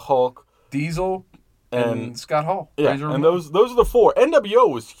 Hulk, Diesel, and Scott Hall. Yeah, Razor and Ramon. those are the 4. NWO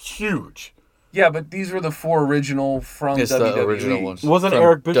was huge. Yeah, but these were the 4 original from It's WWE. the original ones. Wasn't From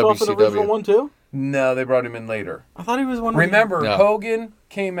Eric Bischoff an WCW. original one too? No, they brought him in later. I thought he was one. Remember, No. Hogan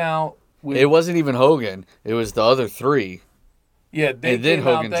came out with... It wasn't even Hogan. It was the other 3. Yeah, they And then came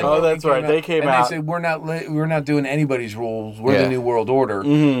Hogan out. joined. Oh, that's right. They came and out. They said we're not doing anybody's rules. We're Yeah. the New World Order,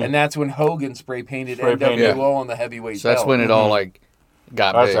 and that's when Hogan spray painted Spray-painted. NWO on the heavyweight So that's belt. when it all like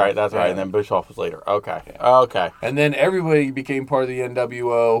got That's big. right. That's right. Yeah. And then Bischoff was later. Okay. Okay. And then everybody became part of the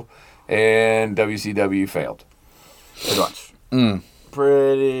NWO, and WCW failed. Pretty much.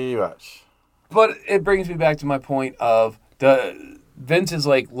 Pretty much. But it brings me back to my point of Vince is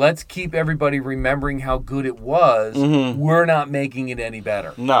like, let's keep everybody remembering how good it was. We're not making it any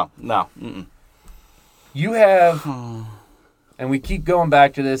better. No. No. Mm-mm. You have, and we keep going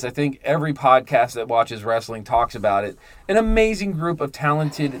back to this, I think every podcast that watches wrestling talks about it, an amazing group of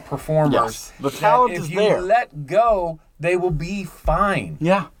talented performers. Yes. The talent that is if there. you let go, they will be fine.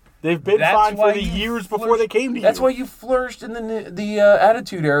 Yeah. They've been That's fine why for the you years before flourished- they came to you. That's why you flourished in the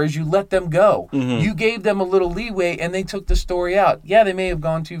Attitude Era, is you let them go. Mm-hmm. You gave them a little leeway, and they took the story out. Yeah, they may have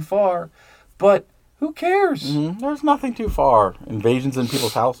gone too far, but who cares? There's nothing too far. Invasions in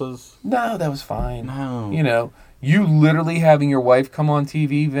people's houses. No, that was fine. No. You know, you literally having your wife come on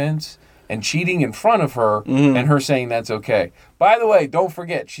TV, Vince, and cheating in front of her, and her saying that's okay. By the way, don't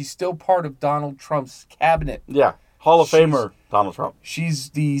forget, she's still part of Donald Trump's cabinet. Yeah. Hall of Famer Donald Trump.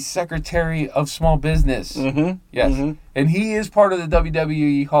 She's the Secretary of Small Business. Yes. And he is part of the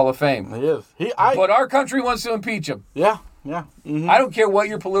WWE Hall of Fame. He is. But our country wants to impeach him. Yeah. Yeah. Mm-hmm. I don't care what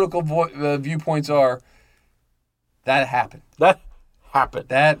your political viewpoints are. That happened. That happened.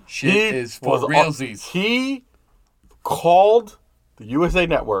 That shit is for realsies. He called the USA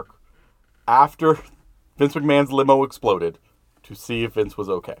Network after Vince McMahon's limo exploded to see if Vince was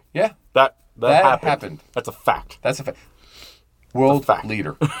okay. Yeah. That That happened. happened. That's a fact. That's a fact. World fact.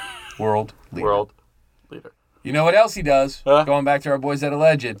 leader. World leader. World leader. You know what else he does? Huh? Going back to our boys at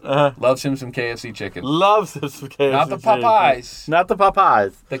Alleged. Loves him some KFC chicken. Loves his KFC. Not the Popeyes. Not the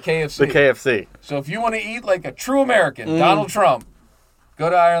Popeyes. The KFC. The KFC. So if you want to eat like a true American, Donald Trump, go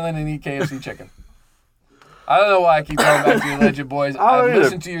to Ireland and eat KFC chicken. I don't know why I keep going back to the Alleged Boys. I've either.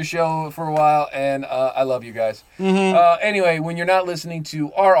 listened to your show for a while, and I love you guys. Anyway, when you're not listening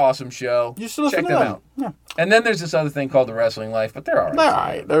to our awesome show, You should listen check to them them. out. Yeah. And then there's this other thing called The Wrestling Life, but they're all right. They're all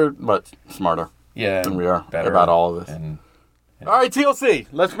right. They're much smarter Yeah. than we are better about all of this. And, All right, TLC.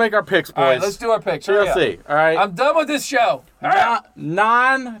 Let's make our picks, boys. all right, let's do our picks. Hurry up. TLC. All right. I'm done with this show. Hurry up.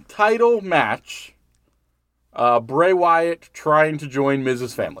 Non-title match. Bray Wyatt trying to join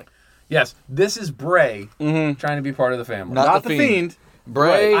Miz's family. Yes, this is Bray trying to be part of the family. Not the Fiend.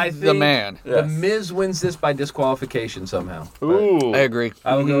 Bray, I the think man. The Yes. Miz wins this by disqualification somehow. Ooh. I agree.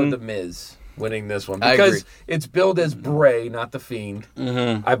 I will go with the Miz winning this one I because agree. it's billed as Bray, not the Fiend.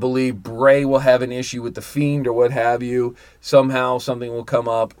 I believe Bray will have an issue with the Fiend or what have you. Somehow something will come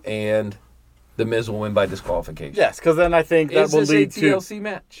up and the Miz will win by disqualification. Yes, because then I think that Is will this a lead to... TLC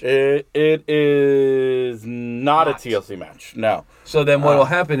match? It is not a TLC match. No. So then what will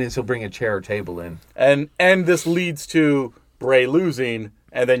happen is he'll bring a chair or table in. And this leads to Bray losing,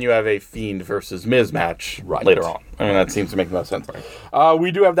 and then you have a Fiend versus Miz match later on. I mean, that seems to make the most sense. We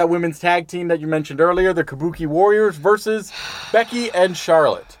do have that women's tag team that you mentioned earlier, the Kabuki Warriors versus Becky and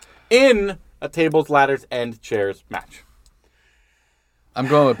Charlotte in a tables, ladders, and chairs match. I'm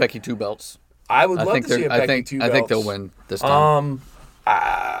going with Becky 2 belts. I would I love think to see a they're. Becky I think they'll belts. win this time.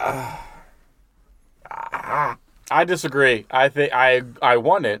 I disagree. I think I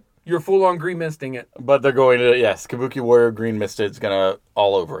won it, You're full on green misting it. but they're going to, yes, Kabuki Warrior Green Misted's going to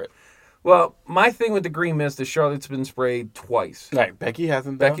all over it. Well, my thing with the green mist is Charlotte's been sprayed twice. Right, Becky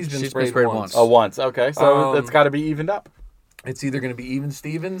hasn't, though? Becky's been She's sprayed, been sprayed once. once. Oh, once. Okay, so Um, it's got to be evened up. It's either going to be even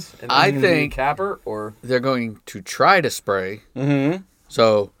Stevens and I then gonna be think- Capper or They're going to try to spray. Mm-hmm.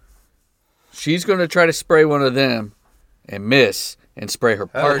 So she's going to try to spray one of them and miss and spray her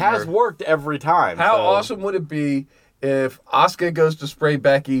partner. It has worked every time. how so- awesome would it be if Asuka goes to spray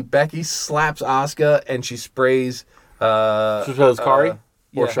Becky, Becky slaps Asuka and she sprays So does Kari?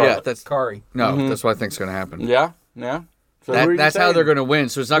 Or yeah. Charlotte? Yeah, that's Kari. no. That's what I think's going to happen. Yeah, yeah. So who are you That's how saying? they're going to win.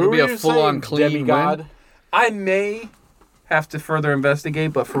 So it's not Who going to are be a you full-on saying, clean demigod? win. I may have to further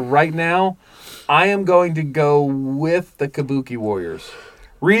investigate, but for right now, I am going to go with the Kabuki Warriors.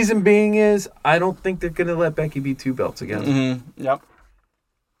 Reason being is I don't think they're going to let Becky be 2 belts again. Yep.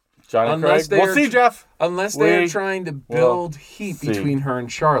 Johnny Unless Craig. We'll see, Jeff. Unless they are We trying to build heat see. between her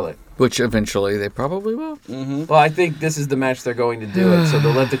and Charlotte. Which eventually they probably will. Well, I think this is the match they're going to do it. So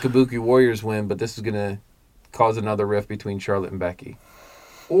they'll let the Kabuki Warriors win, but this is going to cause another rift between Charlotte and Becky.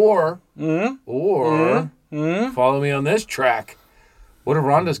 Or follow me on this track. What if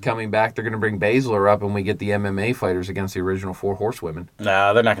Ronda's coming back? They're going to bring Baszler up and we get the MMA fighters against the original 4 horsewomen.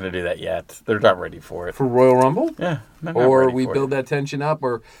 No, they're not going to do that yet. They're not ready for it. For Royal Rumble? Yeah. they're not Or ready we for build it. that tension up,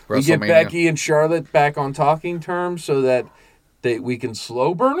 or we get WrestleMania. Becky and Charlotte back on talking terms so that we can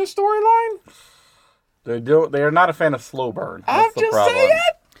slow burn a storyline? They are not a fan of slow burn. I'm That's the just problem. saying.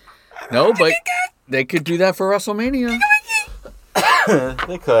 No, but they could do that for WrestleMania.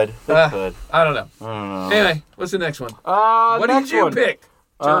 They could. They could. I don't know. Anyway, what's the next one? What next did you one. pick?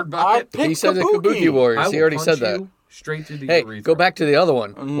 Turd I bucket? picked He said the Kabuki. Kabuki Warriors. I He will already punch said that. you straight to the Hey, urethra. go back to the other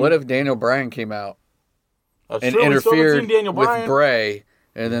one. What if Daniel Bryan came out That's and true, we still haven't interfered seen Daniel with Bryan. Bray,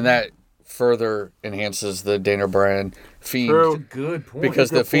 and then that further enhances the Daniel Bryan Fiend? True. Good point. Because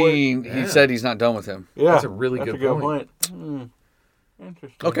the Good point. Fiend, he said he's not done with him. Yeah, That's a really good point.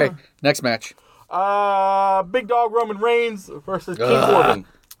 Interesting. Okay, next match. Big Dog Roman Reigns versus King Corbin.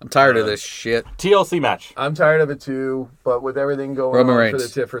 I'm tired of this shit. TLC match. I'm tired of it too, but with everything going Roman on Reigns. for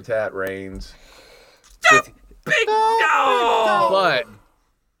the tit for tat, Reigns. Big dog! But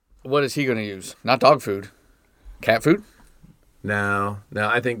what is he going to use? Not dog food. Cat food? No,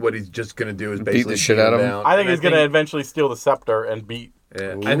 I think what he's just going to do is Beat basically the shit out of him? down. I think And he's going to eventually steal the scepter and beat.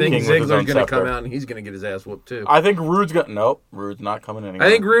 Yeah, King I think with his own Ziggler's going to come scepter. out and he's going to get his ass whooped too. I think Rude's going to... Nope, Rude's not coming anymore. I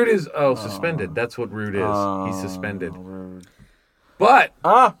think Rude is suspended. That's what Rude is. He's suspended. But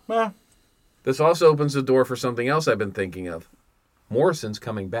this also opens the door for something else I've been thinking of. Morrison's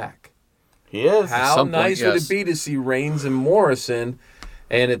coming back. He is. How some point, nice would yes. it be to see Reigns and Morrison,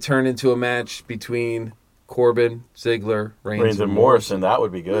 and it turn into a match between Corbin, Ziggler, Reigns and Morrison. That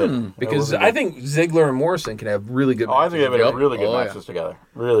would be good. Because I think Ziggler and Morrison can have really good Oh, I think they matches. would have really good Oh, yeah. matches together.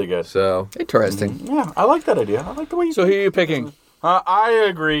 Really good. So, Interesting. Yeah, I like that idea. I like the way you... So who are you picking? I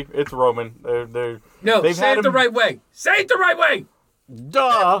agree. It's Roman. no, They've say had it the him- right way. Say it the right way.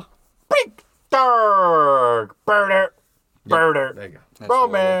 Duh. Big Dog. Burner. There you go.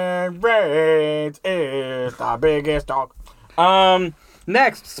 Roman Reigns is the biggest dog.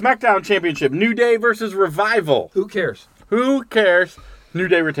 Next, SmackDown Championship. New Day versus Revival. Who cares? Who cares? New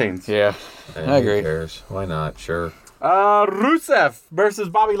Day retains. Yeah, I agree. Who cares? Why not? Sure. Rusev versus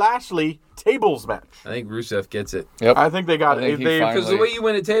Bobby Lashley. Tables match. I think Rusev gets it. Yep. I think they got I think it. he They, finally- Because the way you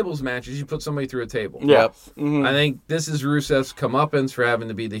win a tables match is you put somebody through a table. yeah. Yep. Mhm. I think this is Rusev's comeuppance for having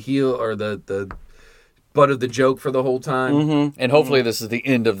to be the heel or the butt of the joke for the whole time. And hopefully this is the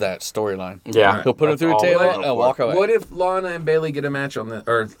end of that storyline. Yeah. He'll put him That's through a all table we're going and walk away. What if Lana and Bailey get a match on the?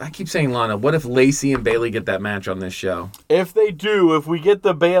 Or I keep saying Lana. What if Lacey and Bailey get that match on this show? If they do, if we get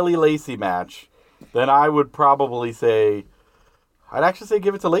the Bailey Lacey match, then I would probably say, I'd actually say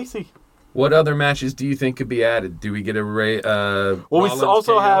give it to Lacey. What other matches do you think could be added? Do we get a Ray? Well, Rollins we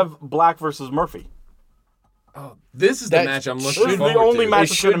also KO? have Black versus Murphy. This is the That- match I'm This looking is the forward only to. match It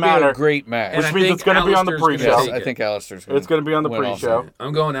that's should going be to matter. a great match. And Which I means think it's gonna be on the Alistair's pre-show. gonna Yes, take I think it. Alistair's It's going to be on the win also. pre-show.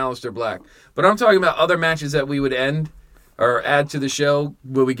 I'm going Aleister Black, but I'm talking about other matches that we would end or add to the show.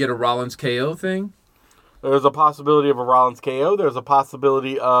 Will we get a Rollins KO thing? There's a possibility of a Rollins KO. There's a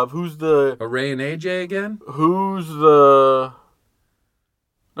possibility of who's the... A Ray and AJ again?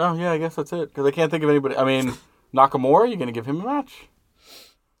 Oh, yeah, I guess that's it. Because I can't think of anybody. I mean, Nakamura, you're going to give him a match?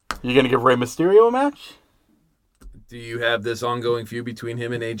 You're going to give Rey Mysterio a match? Do you have this ongoing feud between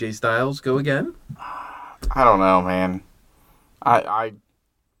him and AJ Styles go again? I don't know, man. I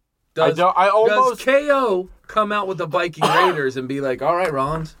Does almost... KO come out with the Viking Raiders and be like, all right,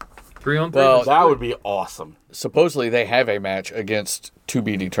 Rollins, 3-on-3? Well, let's That do it." would be awesome. Supposedly they have a match against to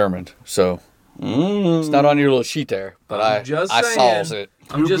be determined. So it's not on your little sheet there, but I'm just I saying. saws it.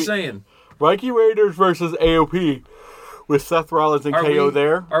 I'm To just be- saying. Viking Raiders versus AOP with Seth Rollins and Are KO we-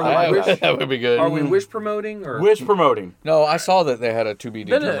 there. Are we, wish, That would be good. are we wish promoting? Or? Wish promoting. No, I saw that they had a to be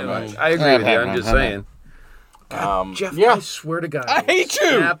No, determined no, match. I agree with you. I'm just saying. Jeff, Yeah. I swear to God. I hate you.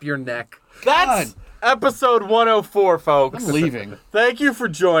 Snap your neck. That's episode 104, folks. I'm leaving. Thank you for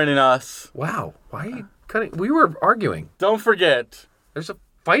joining us. Wow. Why are you cutting? We were arguing. Don't forget, There's a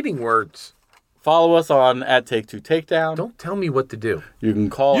fighting words. follow us on at Take Two Takedown. Don't tell me what to do. You can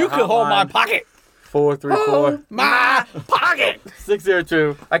call You can hold my pocket. pocket. 434 My pocket.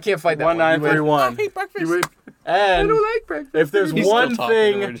 602 I can't fight that one. You win. 1931. You would- And I don't like breakfast. if there's He's still one talking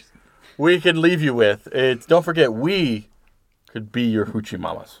thing words. we can leave you with, it's don't forget we could be your hoochie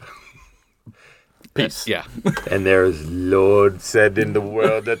mamas. Peace. Yeah. And there's Lord said in the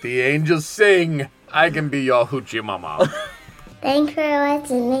world that the angels sing, I can be your hoochie mama. Thanks for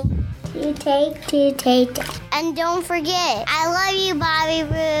listening. You take two, take. And don't forget, I love you, Bobby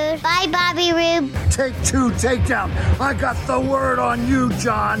Roode. Bye, Bobby Roode. take 2 takedown. I got the word on you,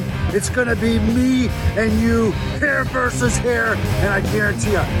 John. It's gonna be me and you, hair versus hair, and I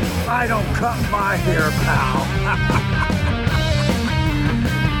guarantee you, I don't cut my hair, pal.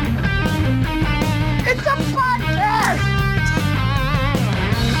 It's a podcast!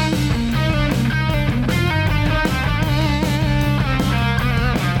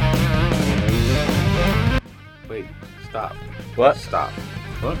 Wait, stop. What? Stop.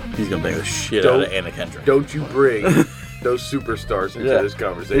 What? He's gonna bang the shit out of Anna Kendrick. Don't you bring those superstars into this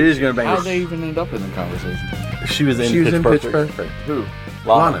conversation. He's gonna bang How the they even end up in the conversation? She was in She was Pitch in Perfect. Pitch Perfect. Who?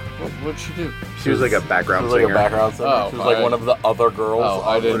 Lana. What'd she do? She was like a background She was singer. like a background singer. Oh, she was like I- one of the other girls. Oh,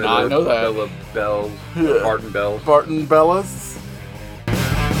 I did One of not the know that. Bella Bells. Yeah. Barton Bells. Barton Bellas.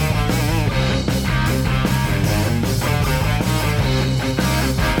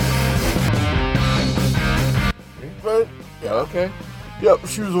 But, yeah. Okay. Yep,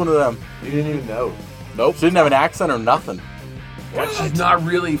 she was one of them. You didn't even know. Nope. She didn't have an accent or nothing. She's not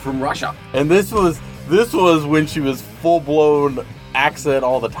really from Russia. And this was when she was full blown accent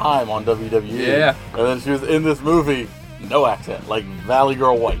all the time on WWE. Yeah. And then she was in this movie, no accent, like Valley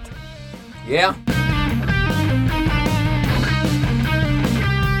Girl White. Yeah.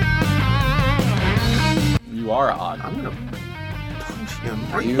 You are odd. I'm gonna punch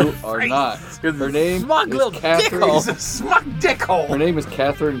him right in You the are face. not. Her name smug is little Catherine. dickhole. He's a smug dickhole. Her name is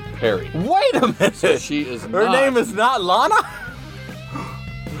Catherine Perry. Wait a minute. So she is Her not. name is not Lana?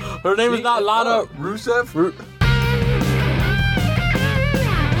 Her name is not Lana Rusev.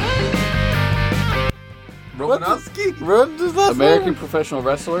 Romanowski. What does that American professional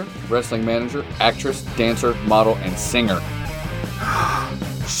wrestler, wrestling manager, actress, dancer, model, and singer.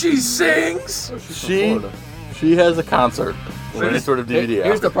 She sings. She has a concert or any sort of DVD.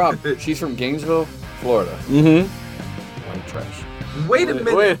 Here's the problem. She's from Gainesville, Florida. Mm-hmm. White trash. Wait a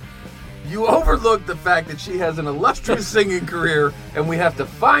minute. Wait. You overlooked the fact that she has an illustrious singing career, and we have to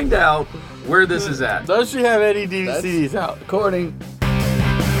find out where this is at. Does she have any That's- CDs out? According.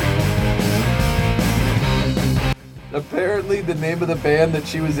 Apparently, the name of the band that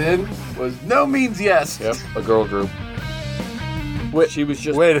she was in was No Means Yes. Yep, a girl group. Wait, She was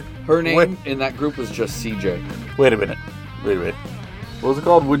just. wait, Her name wait. in that group was just CJ. Wait a minute. Wait a minute. What was it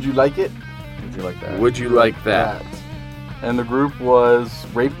called? Would You Like It? Would you like that? Would you like that? And the group was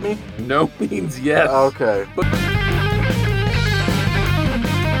Rape Me? No Means Yes. Okay.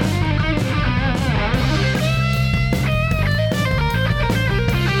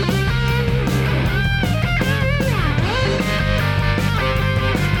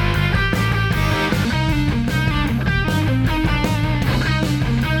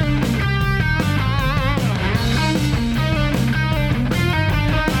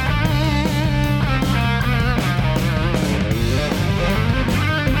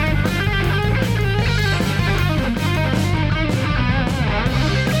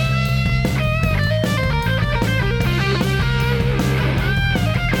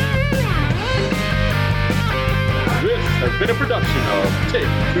 This has been a production of Take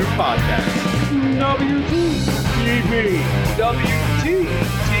 2 Podcast. WTTP. WTTP.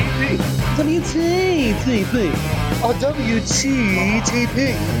 WTTP. Oh,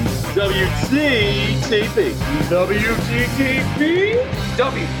 WTTP. WTTP. WTTP.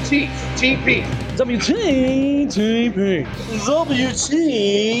 WTTP. WTTP.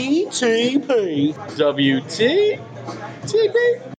 WTTP. WTTP.